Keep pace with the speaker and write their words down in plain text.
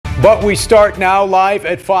But we start now live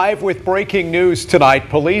at 5 with breaking news tonight.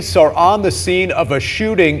 Police are on the scene of a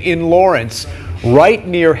shooting in Lawrence, right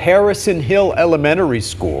near Harrison Hill Elementary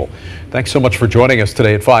School. Thanks so much for joining us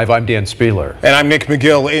today at 5. I'm Dan Spieler. And I'm Nick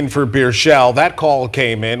McGill in for Beershell. That call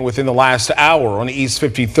came in within the last hour on East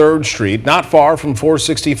 53rd Street, not far from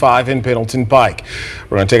 465 in Pendleton Pike.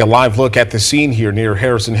 We're going to take a live look at the scene here near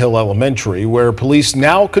Harrison Hill Elementary, where police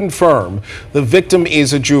now confirm the victim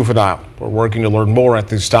is a juvenile. We're working to learn more at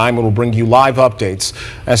this time, and we'll bring you live updates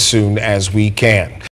as soon as we can.